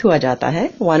का वक्त हुआ जाता है।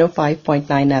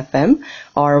 105.9 FM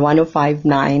और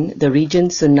 105.9 द रीजन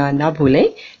सुनना ना भूलें।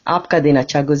 आपका दिन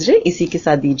अच्छा गुजरे, इसी के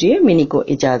साथ दीजिए मिनी को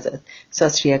इजाजत। सत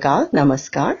श्री अकाल,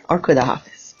 नमस्कार और खुदा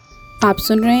हाफिज। आप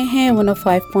सुन रहे हैं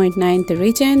 105.9 the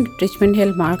reason, Richmond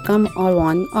Hill, Markham और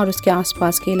वॉन और उसके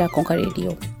आसपास के इलाकों का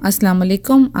रेडियो। अस्सलाम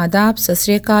वालेकुम, आदाब, सत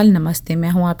श्री अकाल, नमस्ते।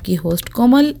 मैं हूं आपकी होस्ट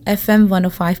कोमल। FM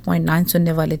 105.9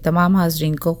 सुनने वाले तमाम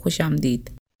हाजरीन को खुशामदीद।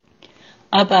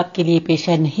 अब आपके लिए पेश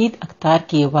है नहीद अख्तार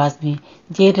की आवाज में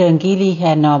ये रंगीली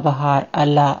है नौबहार,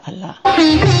 अल्लाह अल्लाह।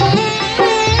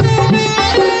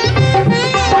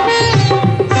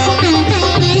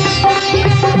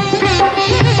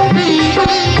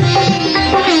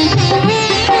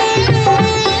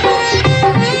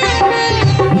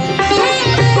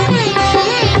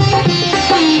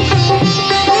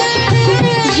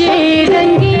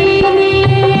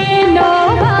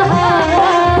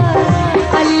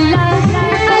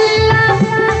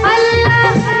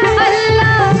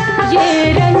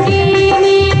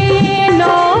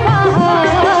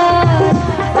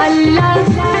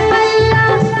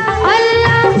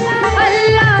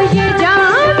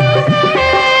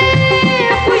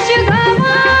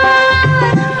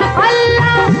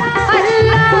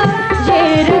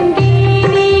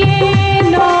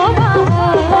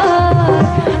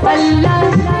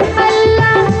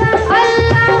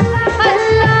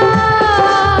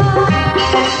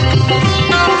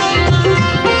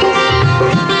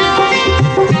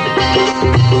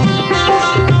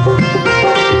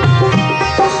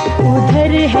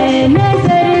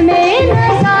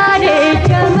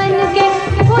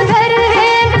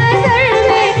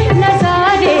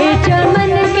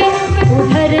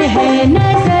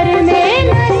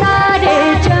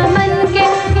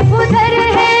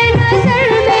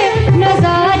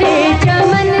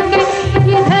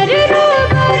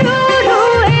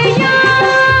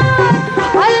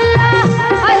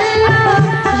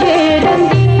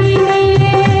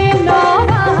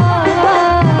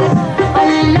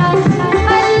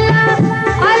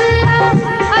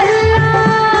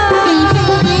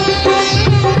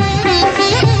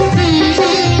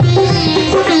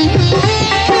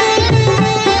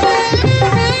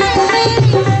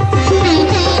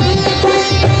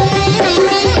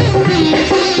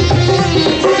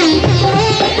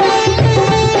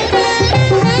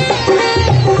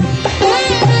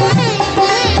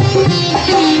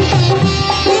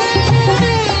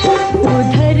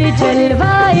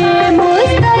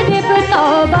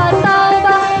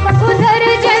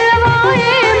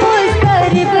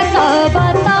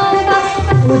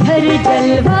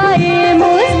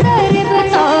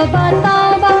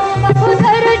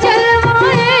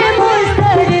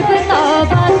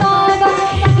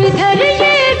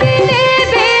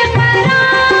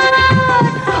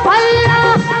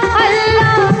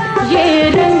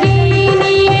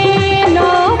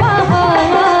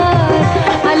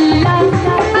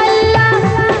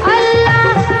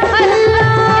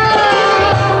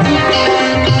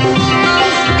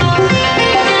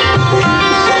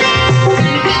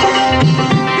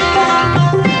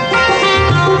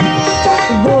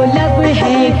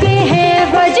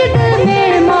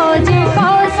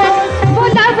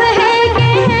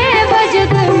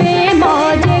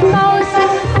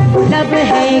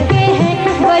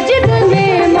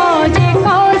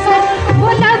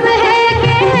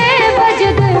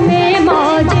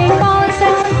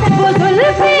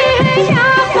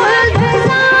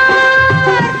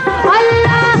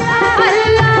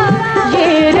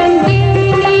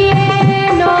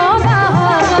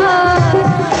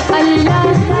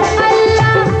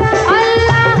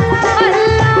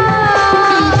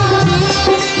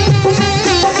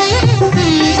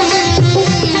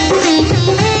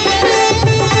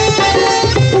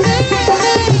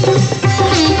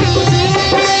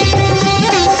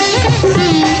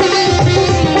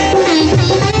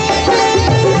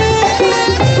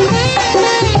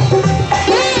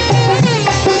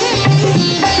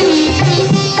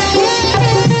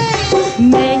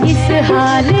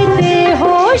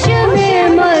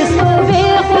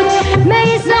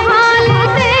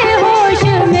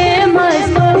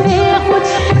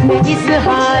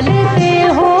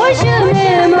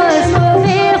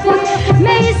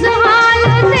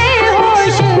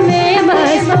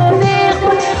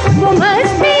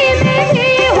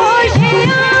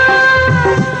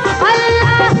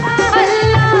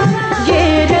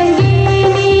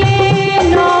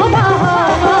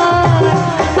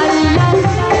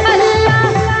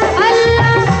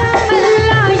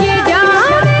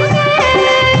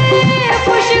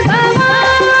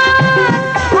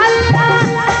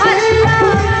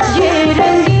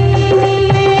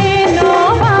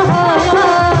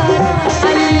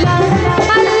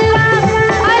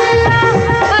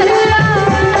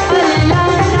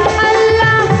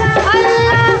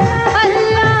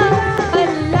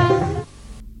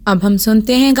 अब हम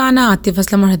सुनते हैं गाना आतिफ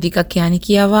असलम और हदीका कियानी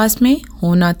की आवाज में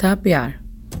होना था प्यार।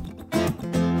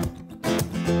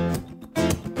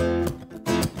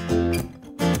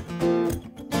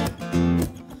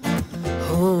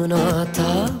 होना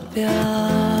था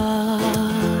प्यार,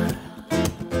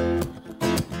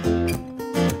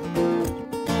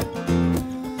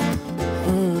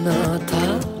 होना था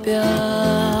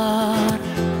प्यार,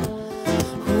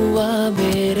 हुआ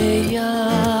मेरे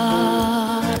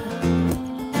यार,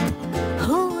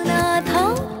 होना था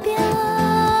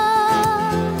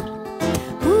प्यार,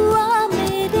 हुआ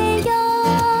मेरे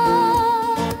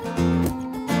यार,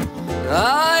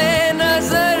 आए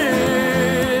नजर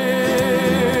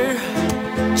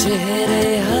चेहरे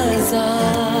हजार,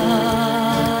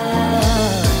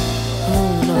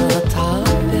 होना था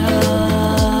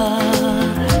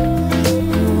प्यार,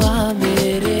 हुआ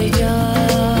मेरे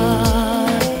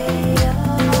यार,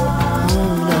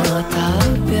 होना था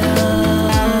प्यार।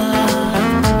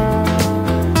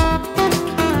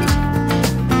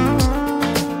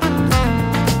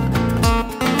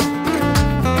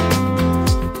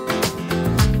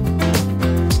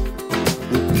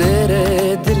 तेरे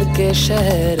दिल के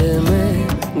शहर में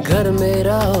घर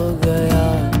मेरा हो गया,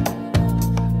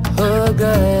 हो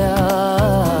गया।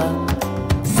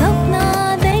 सपना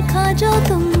देखा जो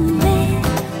तुमने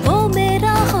वो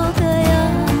मेरा हो गया,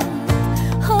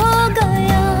 हो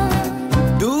गया।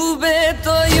 डूबे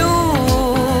तो यूं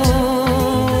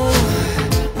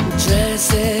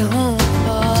जैसे हो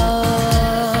पार,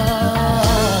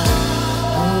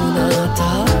 होना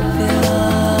था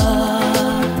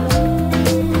प्यार,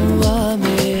 हुआ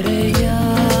मेरे यार,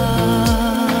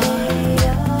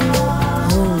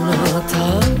 होना था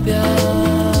प्यार।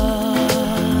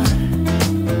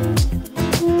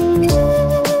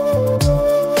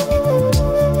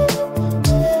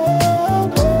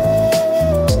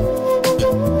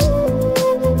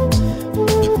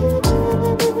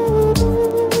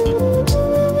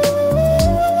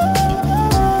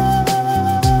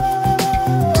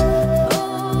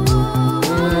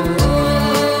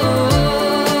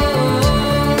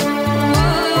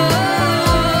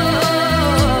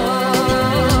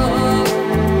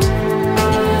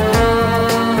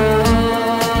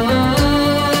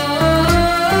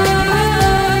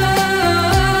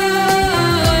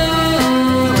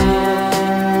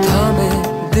 थामे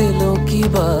दिलों की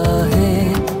बाहें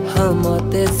हम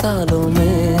आते सालों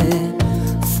में,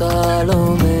 सालों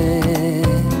में।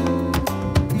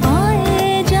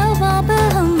 आए जवाब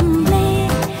हमने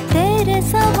तेरे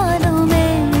सवालों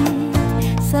में,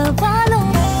 सवालों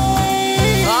में।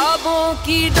 ख्वाबों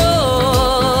की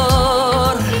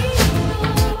डोर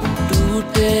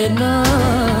टूटे ना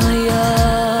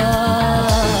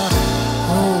यार,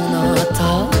 होना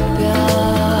था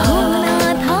प्यार, होना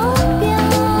था प्यार,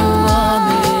 हुआ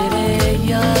मेरे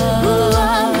यार, हुआ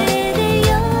मेरे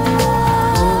यार,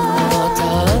 होना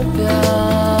था प्यार।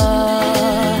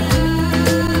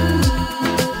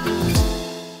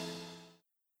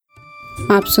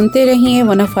 आप सुनते रहिए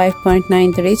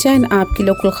 105.9 द रीजन, आपकी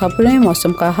लोकल खबरें,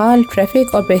 मौसम का हाल,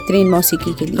 ट्रैफिक और बेहतरीन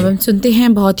मौसीकी के अब लिए। हम सुनते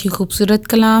हैं बहुत ही खूबसूरत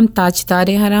कलाम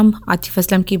ताजदार-ए-हरम आतिफ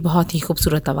असलम की बहुत ही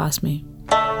खूबसूरत आवाज में।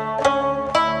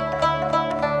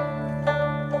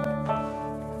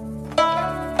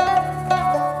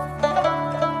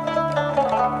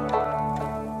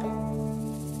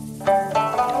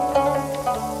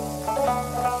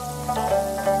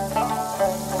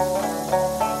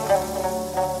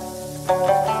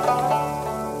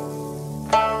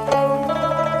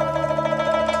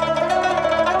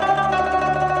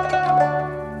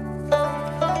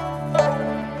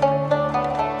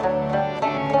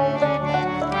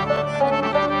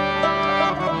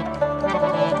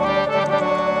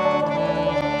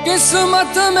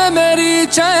 किस्मत में मेरी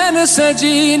चैन से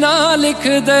जीना लिख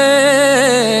दे,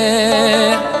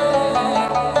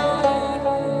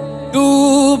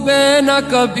 डूबे न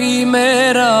कभी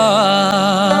मेरा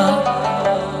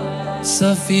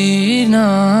सफीना,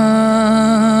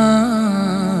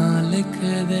 लिख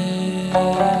दे।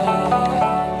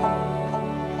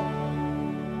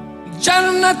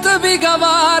 जन्नत भी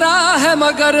गवारा है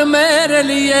मगर मेरे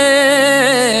लिए,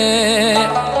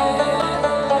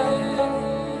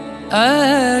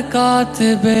 ऐ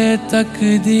कातिबे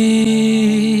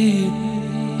तकदीर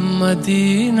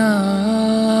मदीना,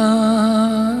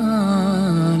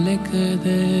 लिख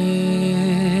दे।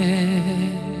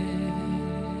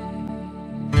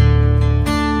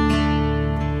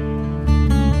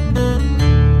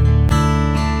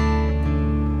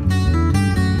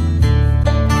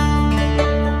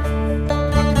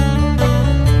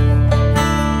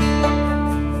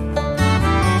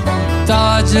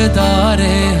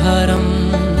 ताजदार-ए-हरम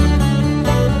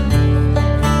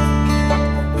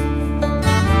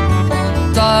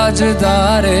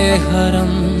ताजदारे हरम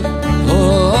हो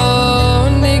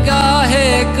निगाहे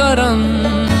करम,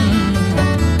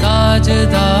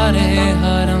 ताजदारे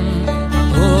हरम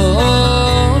हो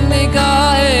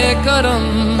निगाहे करम।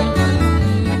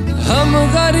 हम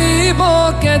गरीबों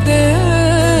के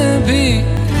दिन भी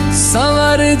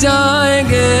संवर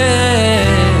जाएंगे,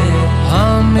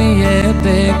 हम ये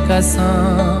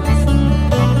बेकसां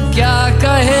क्या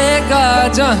कहेगा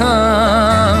जहां,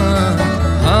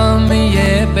 हम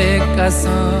ये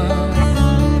बेकसां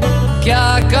क्या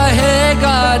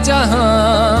कहेगा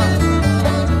जहां।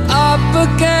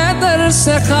 आपके दर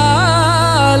से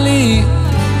खाली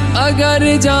अगर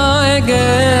जाएंगे,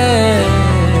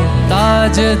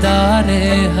 ताजदारे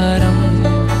हरम,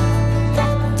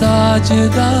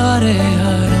 ताजदारे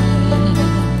हरम।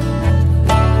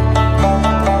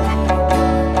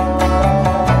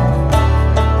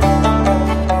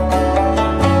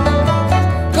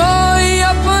 कोई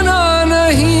अपना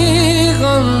नहीं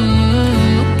गम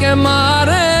के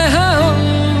मारे हैं हम,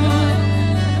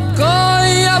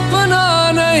 कोई अपना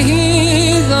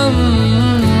नहीं गम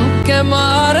के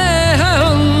मारे हैं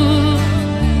हम।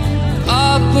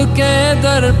 आपके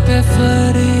दर पे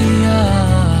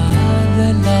फरियाद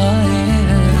लाए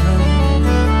हैं हम,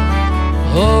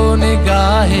 हो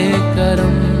निगाहे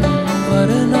करम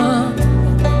वरना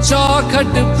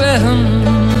चौखट पे हम,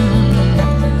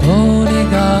 हो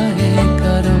निगाहे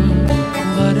करम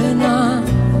वरना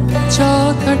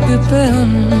चौखट पे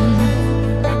हम।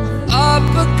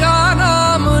 आपका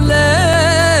नाम ले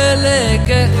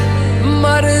लेके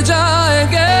मर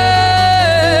जाएंगे,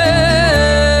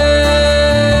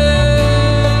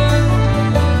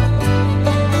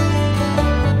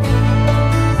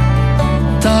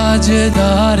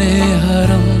 ताजदारे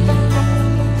हरम,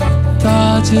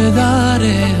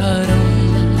 ताजदारे हरम।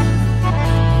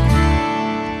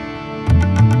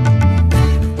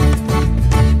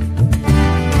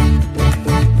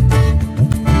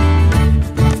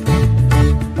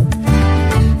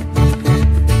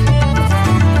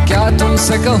 क्या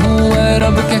तुमसे कहूँ ऐ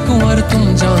रब के कुंवर, तुम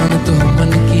जानते हो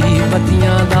मन की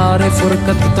बतियां। दारे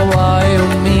फुरकत तो आए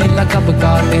उम्मीद, कब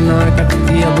काटे ना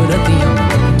कटती अब रतियां।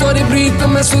 तोरी प्रीत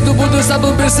में सुध बुध सब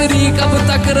बिसरी, कब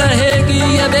तक रहेगी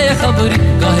ये बेखबरी।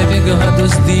 गाहे बेगहा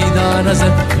दुस्तीदा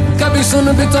नजर, कभी सुन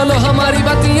भी तो लो हमारी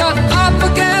बतियां।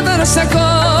 आपके दर से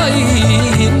कोई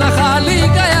न खाली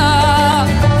गया,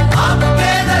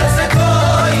 आपके दर से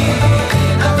कोई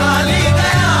न खाली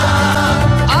गया,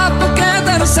 आपके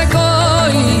दर से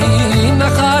कोई न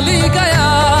खाली गया।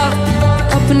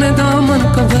 अपने दामन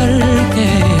को भर के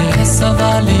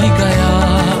सवाली गया,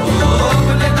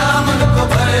 अपने दामन को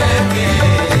भर के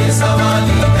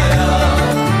सवाली गया।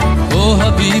 ओ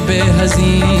हबीबे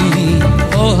हज़ीं,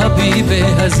 ओ हबीबे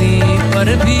हज़ीं, पर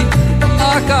भी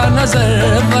आका नजर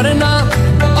वरना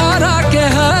और आके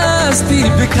हस्ती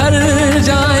बिखर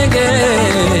जाएंगे।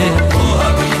 ओ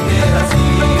हबीबे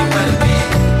हज़ीं, पर भी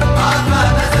आका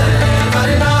नजर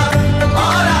वरना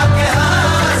और आके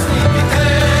हस्ती बिखर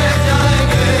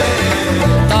जाएंगे।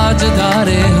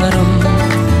 ताजदारे हरम,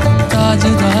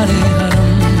 ताजदारे हरम।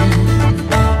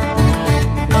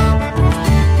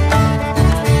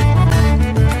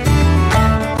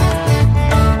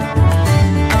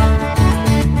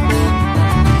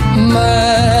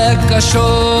 मैं कशो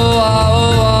आओ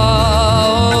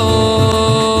आओ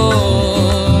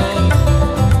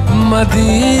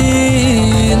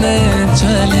मदीने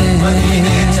चले,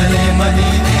 चले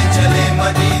मदीने चले,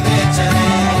 मदीने चले।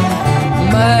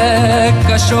 मैं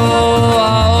कशो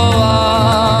आओ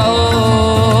आओ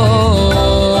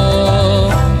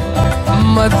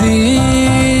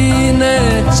मदीने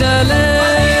चले,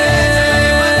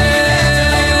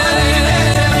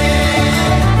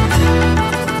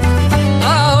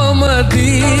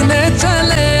 मदीने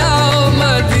चले, आओ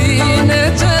मदीने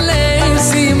चले,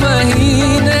 इसी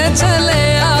महीने चले,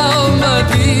 आओ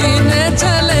मदीने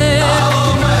चले, आओ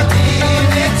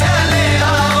मदीने चले,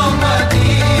 आओ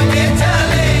मदीने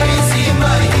चले, इसी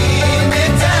महीने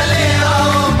चले,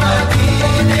 आओ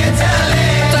मदीने चले।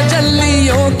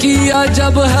 तजल्लियों की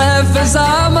अजब है फिजा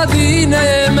मदीने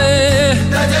में,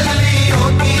 तजल्लियों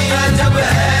की अजब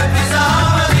है फिजा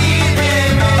मदीने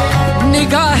में।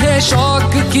 निगाहे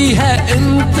शौक की है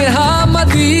इंतहा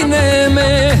मदीने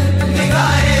में,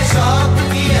 निगाहे शौक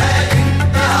की है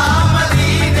इंतहा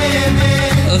मदीने में।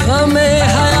 गमे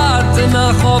हयात न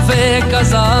खौफे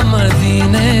कज़ा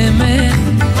मदीने में,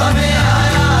 गमे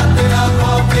हयात न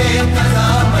खौफे कज़ा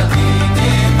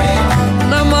मदीने में।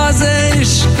 नमाज़े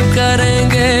इश्क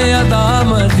करेंगे अदा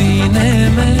मदीने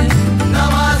में,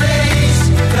 नमाज़े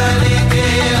इश्क करेंगे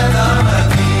अदा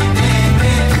मदीने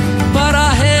में।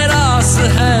 बराहे रास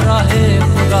है राहे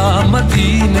खुदा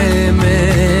मदीने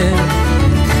में।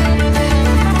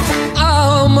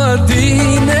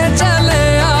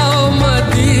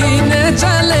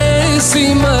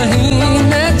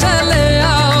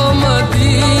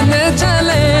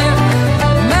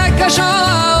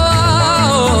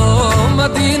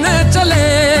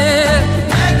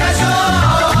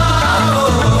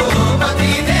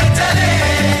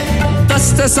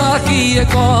 दस्ते साकी ये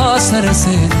कौसर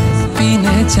से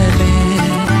पीने चले,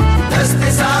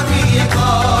 दस्ते साकी ये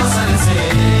कौसर से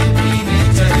पीने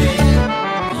चले।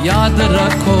 याद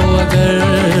रखो अगर,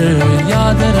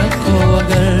 याद रखो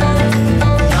अगर,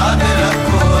 याद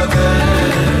रखो अगर,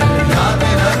 याद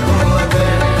रखो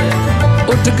अगर।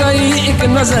 उठ गई एक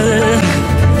नजर,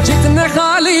 जितने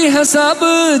खाली है सब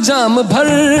जाम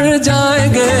भर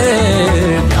जाएंगे।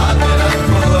 याद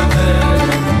रखो अगर,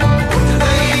 उठ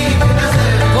गई एक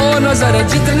नजर, वो नजर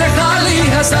जितने खाली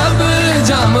है सब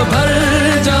जाम भर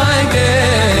जाएंगे।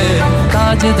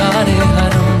 ताजदारे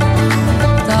हरम,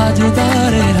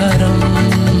 ताजदारे हरम।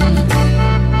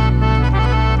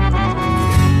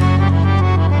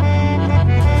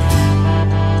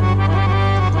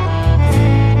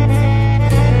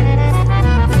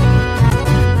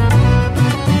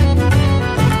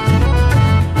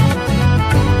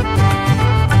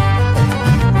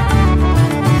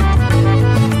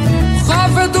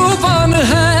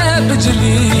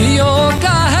 बिजलियों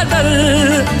का है डर,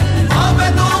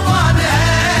 तूफान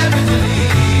है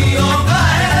बिजलियों का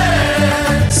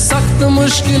है। सख्त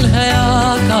मुश्किल है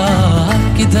आका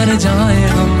किधर जाए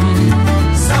हम,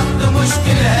 सख्त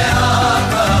मुश्किल है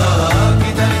आका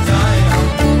किधर जाए हम।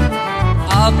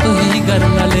 आप ही कर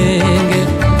न लेंगे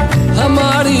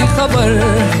हमारी खबर,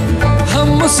 हम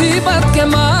मुसीबत के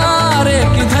मारे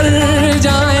किधर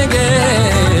जाएंगे।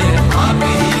 आप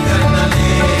ही कर न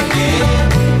लेंगे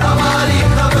हमारी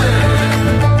खबर,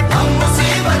 हम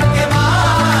मुसीबत के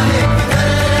मारे किधर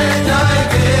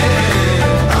जाएंगे।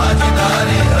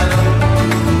 ताजदारे हरम,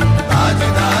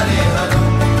 ताजदारे हरम।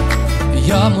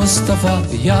 या मुस्तफा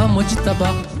या मुजतबा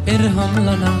इरहम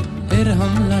लना,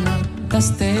 इरहम लना।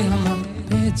 दस्ते हम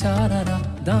बेचारा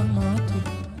दामातु,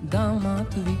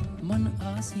 दामातु मन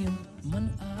आसियम, मन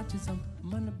आजिज़म,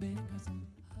 मन बेगज़म।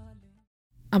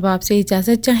 अब आपसे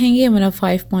इजाज़त चाहेंगे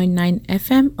 105.9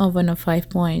 FM और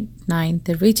 105.9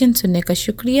 द रीजन सुनने का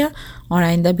शुक्रिया, और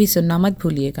आइंदा भी सुनना मत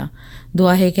भूलिएगा।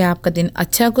 दुआ है कि आपका दिन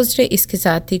अच्छा गुजरे। इसके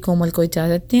साथ ही कोमल को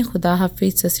इजाज़त दें। खुदा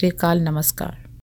हाफिज़, सत श्री अकाल, नमस्कार।